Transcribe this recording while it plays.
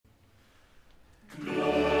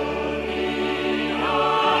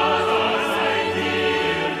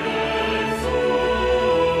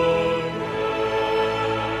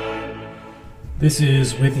This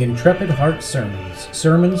is With Intrepid Heart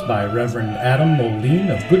sermons by Reverend Adam Moline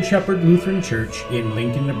of Good Shepherd Lutheran Church in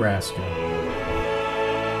Lincoln, Nebraska.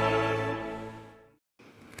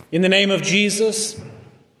 In the name of Jesus,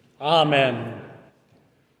 Amen.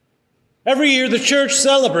 Every year the church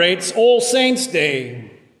celebrates All Saints'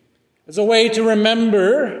 Day as a way to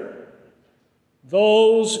remember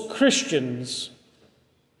those Christians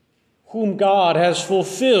whom God has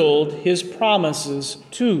fulfilled his promises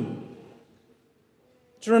to.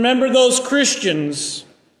 To remember those Christians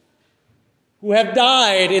who have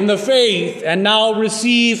died in the faith and now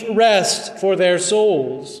receive rest for their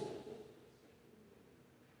souls.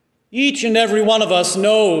 Each and every one of us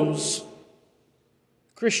knows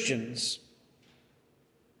Christians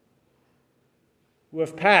who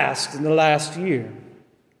have passed in the last year.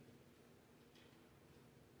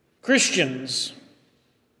 Christians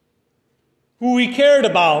who we cared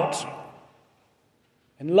about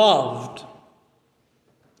and loved.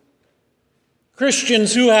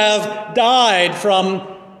 Christians who have died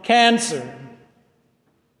from cancer,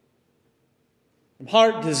 from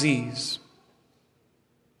heart disease,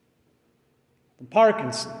 from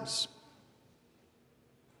Parkinson's,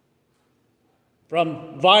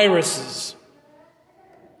 from viruses,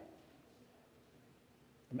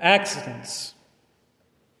 from accidents,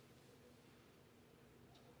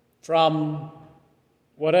 from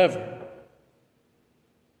whatever.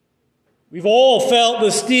 We've all felt the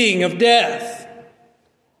sting of death.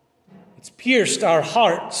 It's pierced our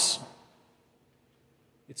hearts.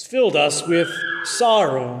 It's filled us with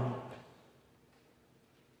sorrow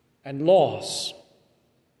and loss.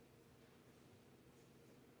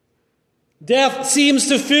 Death seems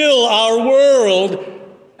to fill our world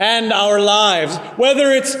and our lives,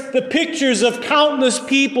 whether it's the pictures of countless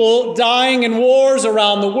people dying in wars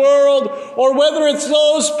around the world, or whether it's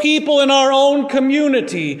those people in our own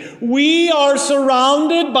community. We are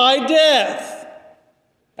surrounded by death.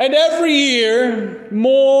 And every year,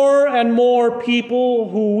 more and more people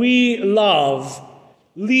who we love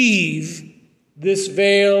leave this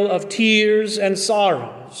vale of tears and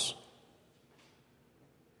sorrows.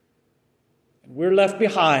 And we're left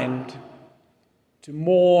behind to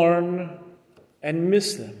mourn and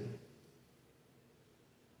miss them.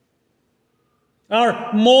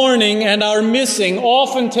 Our mourning and our missing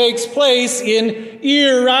often takes place in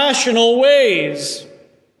irrational ways.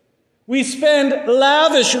 We spend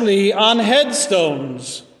lavishly on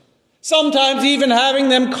headstones, sometimes even having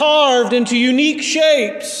them carved into unique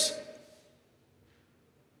shapes,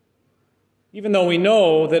 even though we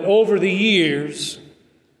know that over the years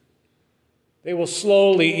they will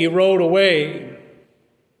slowly erode away.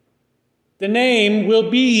 The name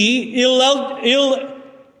will be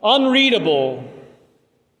unreadable.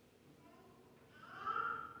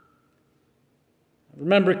 I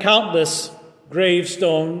remember countless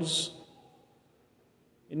gravestones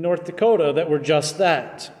in North Dakota that were just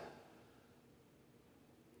that.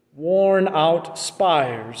 Worn out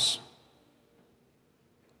spires.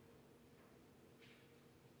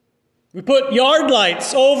 We put yard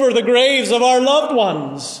lights over the graves of our loved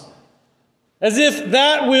ones, as if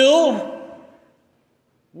that will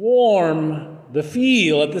warm the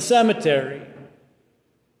feel at the cemetery.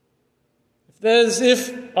 As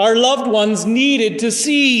if our loved ones needed to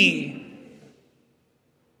see,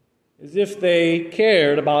 as if they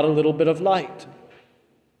cared about a little bit of light.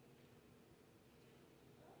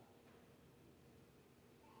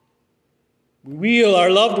 We wheel our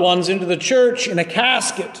loved ones into the church in a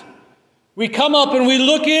casket. We come up and we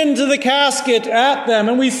look into the casket at them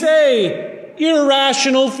and we say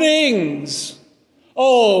irrational things.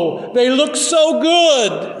 Oh, they look so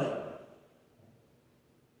good,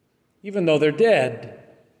 even though they're dead.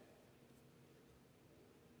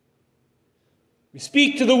 We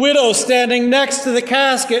speak to the widow standing next to the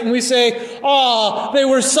casket and we say, they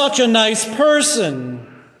were such a nice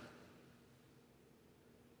person.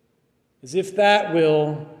 As if that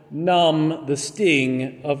will numb the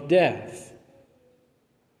sting of death.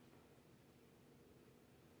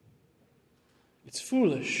 It's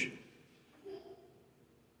foolish.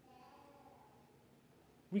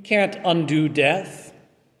 We can't undo death.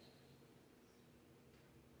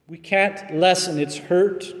 We can't lessen its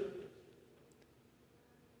hurt.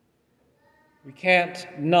 We can't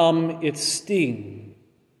numb its sting.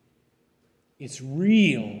 It's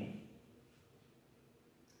real.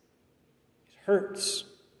 It hurts.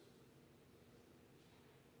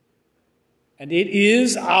 And it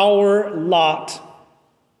is our lot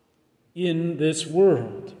in this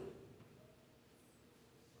world.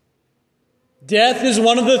 Death is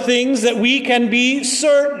one of the things that we can be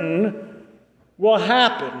certain will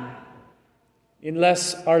happen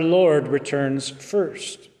unless our Lord returns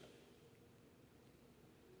first.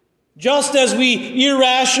 Just as we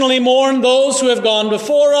irrationally mourn those who have gone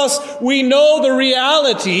before us, we know the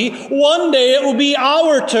reality. One day it will be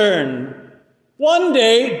our turn. One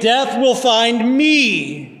day death will find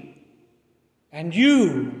me and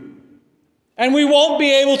you, and we won't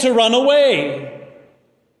be able to run away.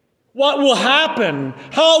 What will happen?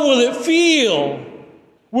 How will it feel?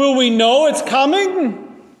 Will we know it's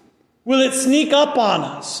coming? Will it sneak up on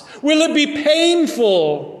us? Will it be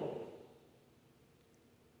painful?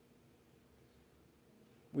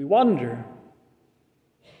 We wonder.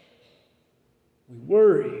 We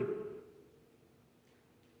worry.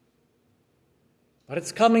 But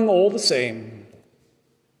it's coming all the same.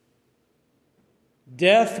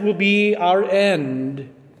 Death will be our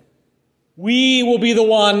end. We will be the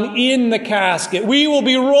one in the casket. We will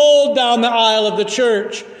be rolled down the aisle of the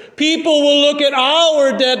church. People will look at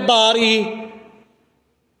our dead body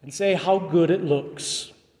and say how good it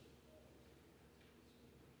looks.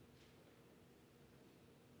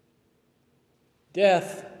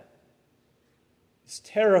 Death is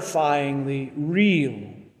terrifyingly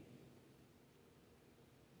real.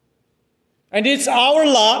 And it's our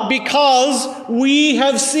lot because we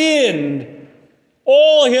have sinned.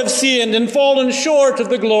 All have sinned and fallen short of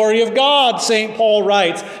the glory of God, St. Paul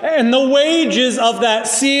writes. And the wages of that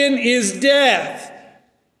sin is death.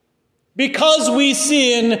 Because we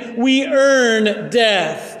sin, we earn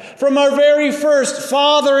death. From our very first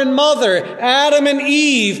father and mother, Adam and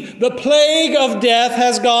Eve, the plague of death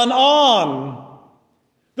has gone on.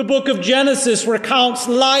 The book of Genesis recounts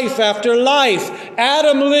life after life.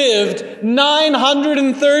 Adam lived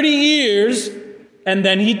 930 years, and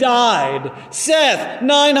then he died. Seth,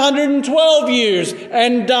 912 years,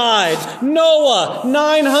 and died. Noah,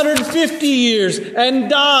 950 years, and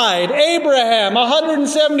died. Abraham,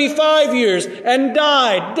 175 years, and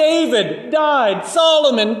died. David died.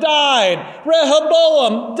 Solomon died.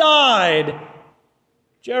 Rehoboam died.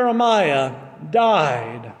 Jeremiah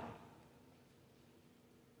died.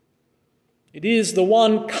 It is the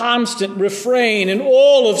one constant refrain in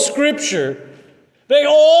all of Scripture. They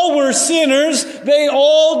all were sinners, they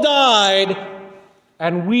all died,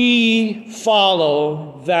 and we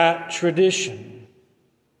follow that tradition.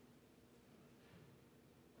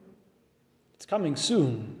 It's coming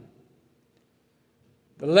soon.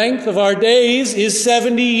 The length of our days is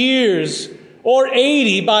 70 years, or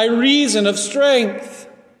 80 by reason of strength,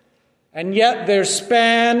 and yet their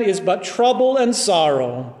span is but trouble and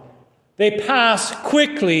sorrow. They pass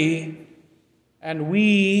quickly, and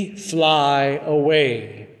we fly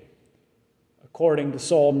away, according to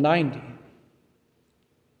Psalm 90.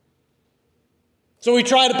 So we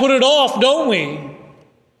try to put it off, don't we?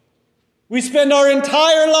 We spend our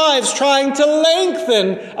entire lives trying to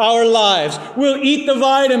lengthen our lives. We'll eat the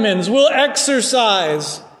vitamins, we'll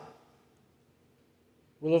exercise,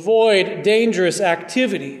 we'll avoid dangerous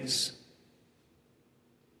activities.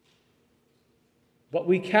 But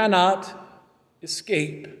we cannot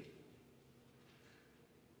escape,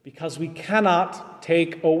 because we cannot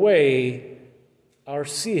take away our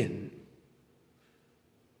sin.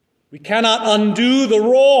 We cannot undo the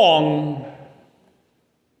wrong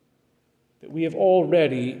that we have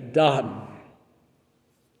already done.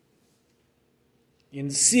 In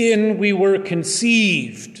sin we were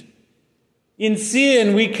conceived. In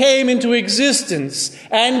sin we came into existence.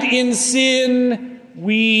 And in sin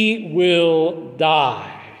we will die.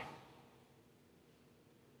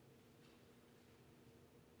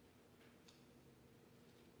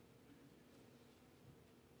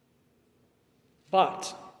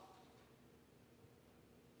 But,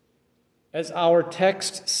 as our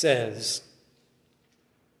text says,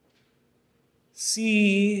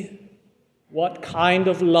 see what kind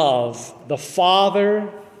of love the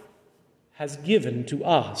Father has given to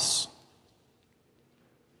us,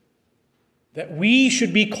 that we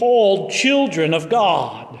should be called children of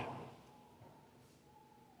God.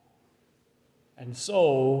 And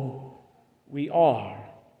so we are.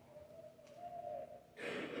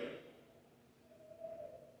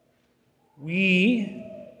 We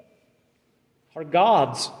are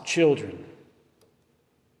God's children,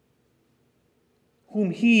 whom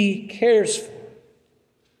He cares for,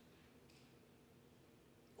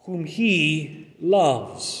 whom He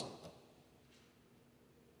loves.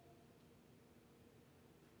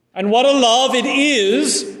 And what a love it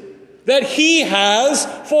is that He has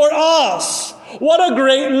for us. What a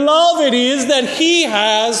great love it is that He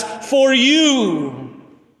has for you.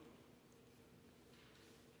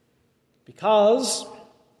 Because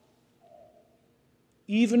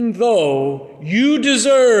even though you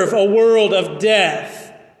deserve a world of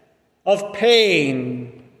death, of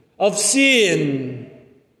pain, of sin,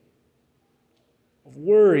 of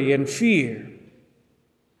worry and fear.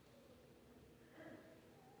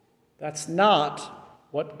 That's not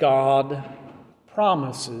what God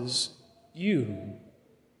promises you.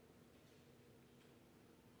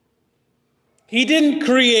 He didn't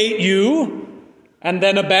create you and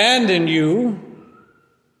then abandon you.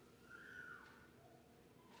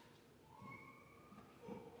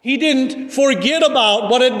 He didn't forget about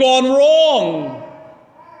what had gone wrong.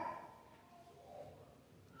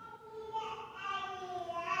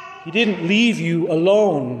 He didn't leave you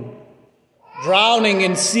alone, drowning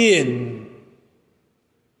in sin.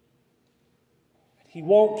 He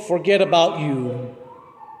won't forget about you,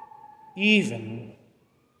 even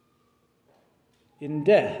in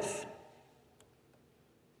death.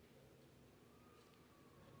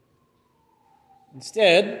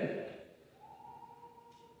 Instead,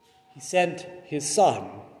 He sent His Son.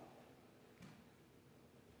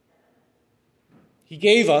 He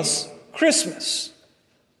gave us Christmas.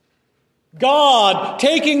 God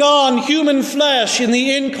taking on human flesh in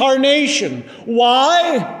the incarnation.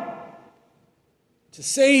 Why? To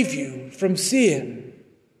save you from sin.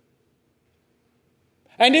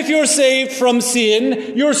 And if you're saved from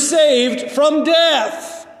sin, you're saved from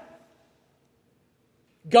death.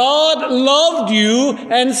 God loved you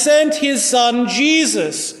and sent His Son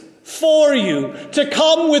Jesus for you to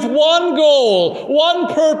come with one goal,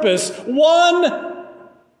 one purpose, one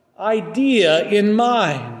idea in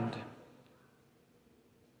mind: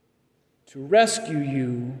 to rescue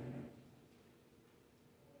you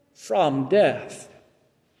from death.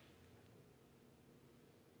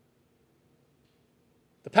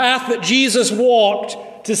 The path that Jesus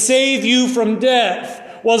walked to save you from death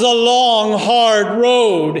was a long, hard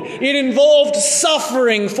road. It involved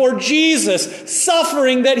suffering for Jesus,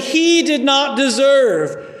 suffering that He did not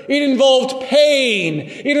deserve. It involved pain.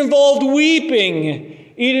 It involved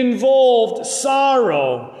weeping. It involved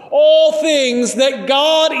sorrow. All things that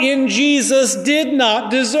God in Jesus did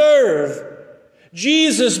not deserve.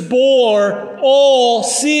 Jesus bore all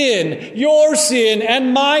sin, your sin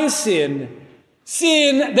and my sin.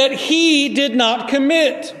 Sin that He did not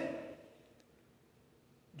commit.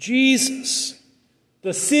 Jesus,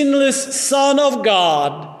 the sinless Son of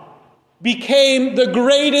God, became the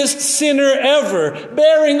greatest sinner ever,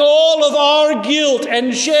 bearing all of our guilt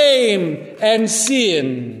and shame and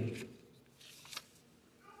sin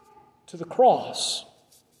to the cross,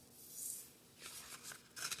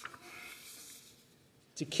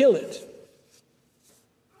 to kill it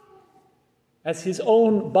as His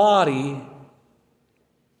own body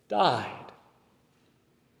died.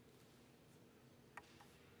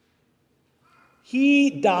 He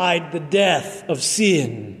died the death of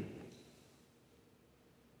sin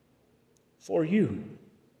for you.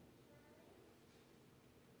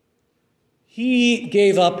 He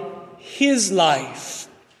gave up His life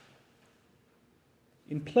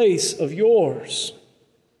in place of yours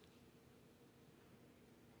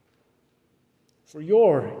for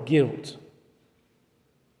your guilt.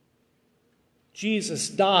 Jesus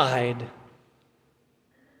died,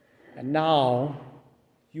 and now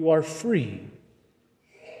you are free.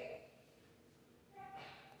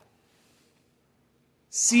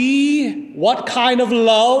 See what kind of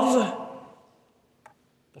love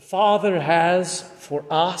the Father has for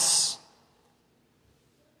us,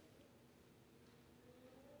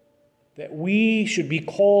 that we should be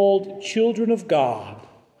called children of God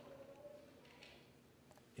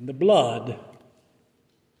in the blood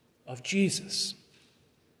of Jesus.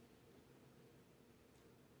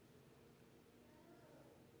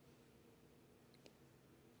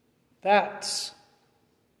 That's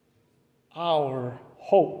our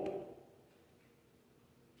hope.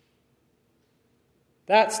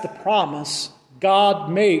 That's the promise God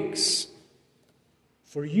makes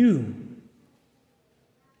for you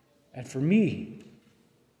and for me.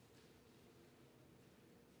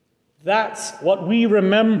 That's what we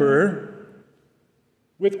remember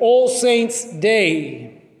with All Saints'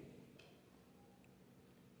 Day.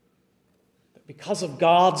 That because of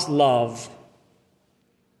God's love,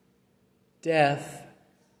 death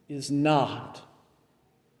is not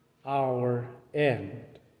our end.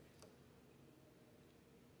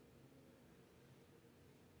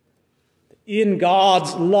 In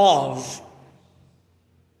God's love,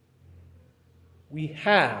 we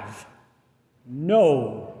have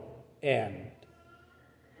no end.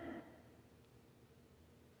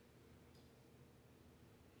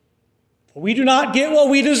 For we do not get what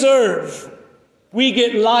we deserve. We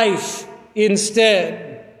get life instead.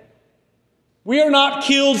 We are not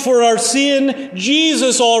killed for our sin.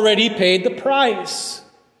 Jesus already paid the price.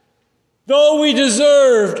 Though we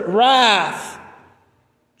deserved wrath,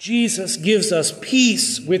 Jesus gives us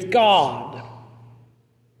peace with God.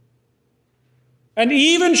 And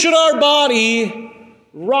even should our body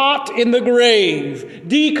rot in the grave,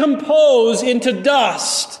 decompose into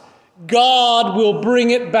dust, God will bring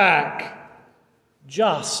it back,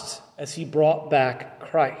 just as he brought back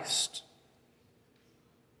Christ.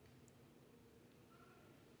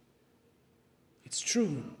 It's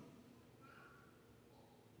true.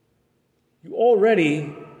 You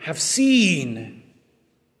already have seen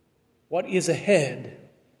what is ahead.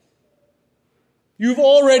 You've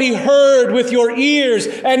already heard with your ears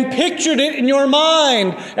and pictured it in your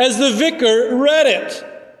mind as the vicar read it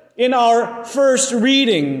in our first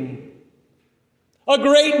reading. A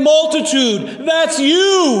great multitude, that's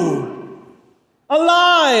you,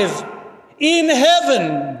 alive in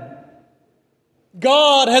heaven.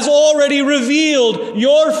 God has already revealed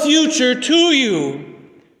your future to you.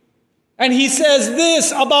 And he says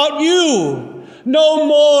this about you: no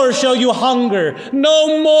more shall you hunger,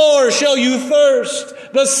 no more shall you thirst.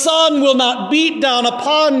 The sun will not beat down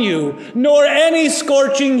upon you, nor any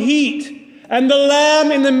scorching heat. And the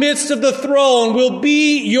Lamb in the midst of the throne will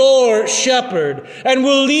be your shepherd, and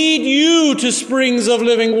will lead you to springs of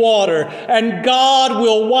living water. And God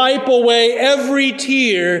will wipe away every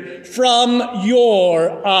tear from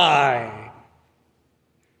your eye.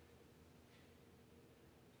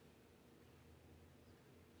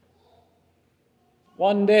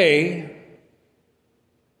 One day,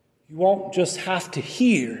 you won't just have to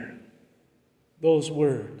hear those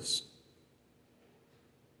words,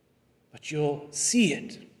 but you'll see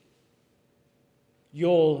it.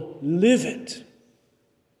 You'll live it.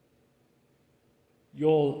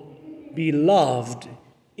 You'll be loved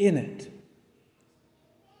in it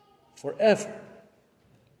forever.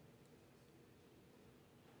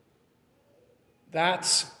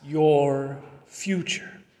 That's your future.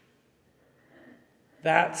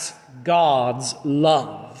 That's God's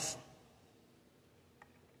love.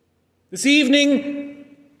 This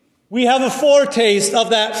evening, we have a foretaste of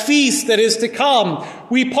that feast that is to come.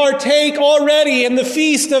 We partake already in the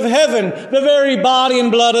feast of heaven, the very body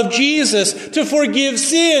and blood of Jesus, to forgive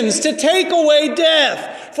sins, to take away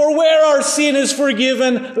death. For where our sin is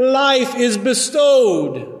forgiven, life is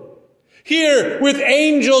bestowed. Here, with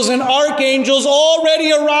angels and archangels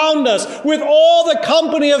already around us, with all the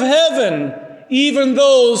company of heaven, even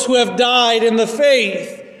those who have died in the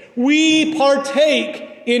faith, we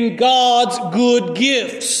partake in God's good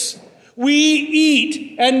gifts. We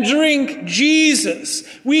eat and drink Jesus.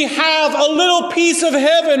 We have a little piece of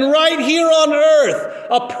heaven right here on earth,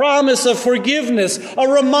 a promise of forgiveness, a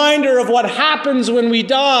reminder of what happens when we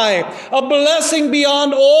die, a blessing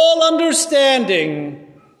beyond all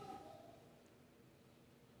understanding,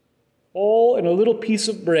 all in a little piece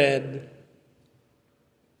of bread,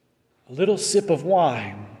 a little sip of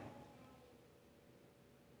wine.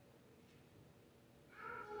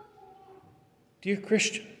 Dear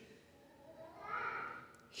Christian,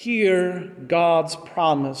 hear God's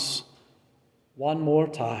promise one more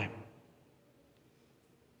time.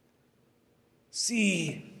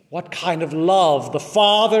 See what kind of love the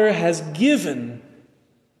Father has given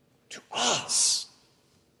to us,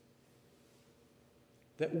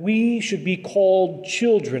 that we should be called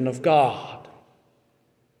children of God.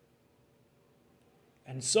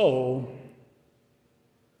 And so,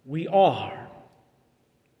 we are.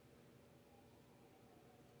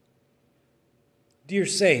 Dear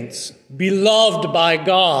saints, beloved by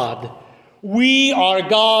God, we are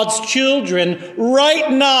God's children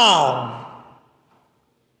right now.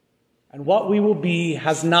 And what we will be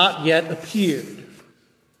has not yet appeared.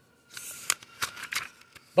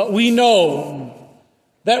 But we know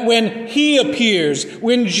that when he appears,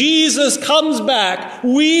 when Jesus comes back,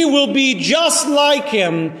 we will be just like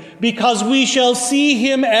him, because we shall see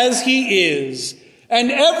him as he is.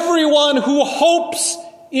 And everyone who hopes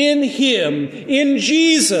in him, in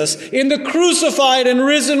Jesus, in the crucified and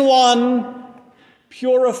risen one,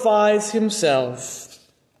 purifies himself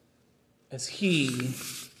as he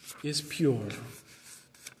is pure.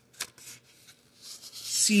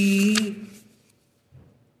 See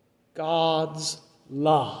God's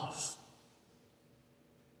love.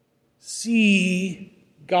 See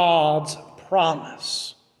God's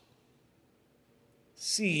promise.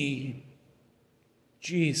 See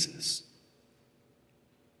Jesus.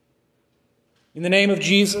 In the name of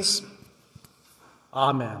Jesus,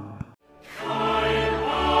 amen.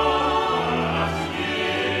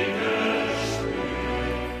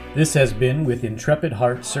 This has been With Intrepid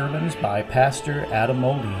Heart Sermons by Pastor Adam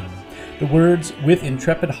Moline. The words "with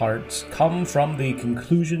intrepid hearts" come from the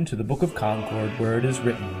conclusion to the Book of Concord, where it is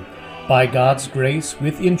written, By God's grace,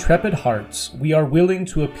 with intrepid hearts, we are willing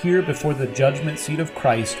to appear before the judgment seat of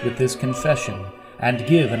Christ with this confession, and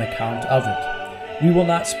give an account of it. We will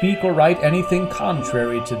not speak or write anything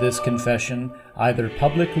contrary to this confession, either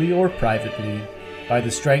publicly or privately. By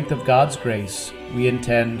the strength of God's grace, we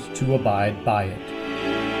intend to abide by it.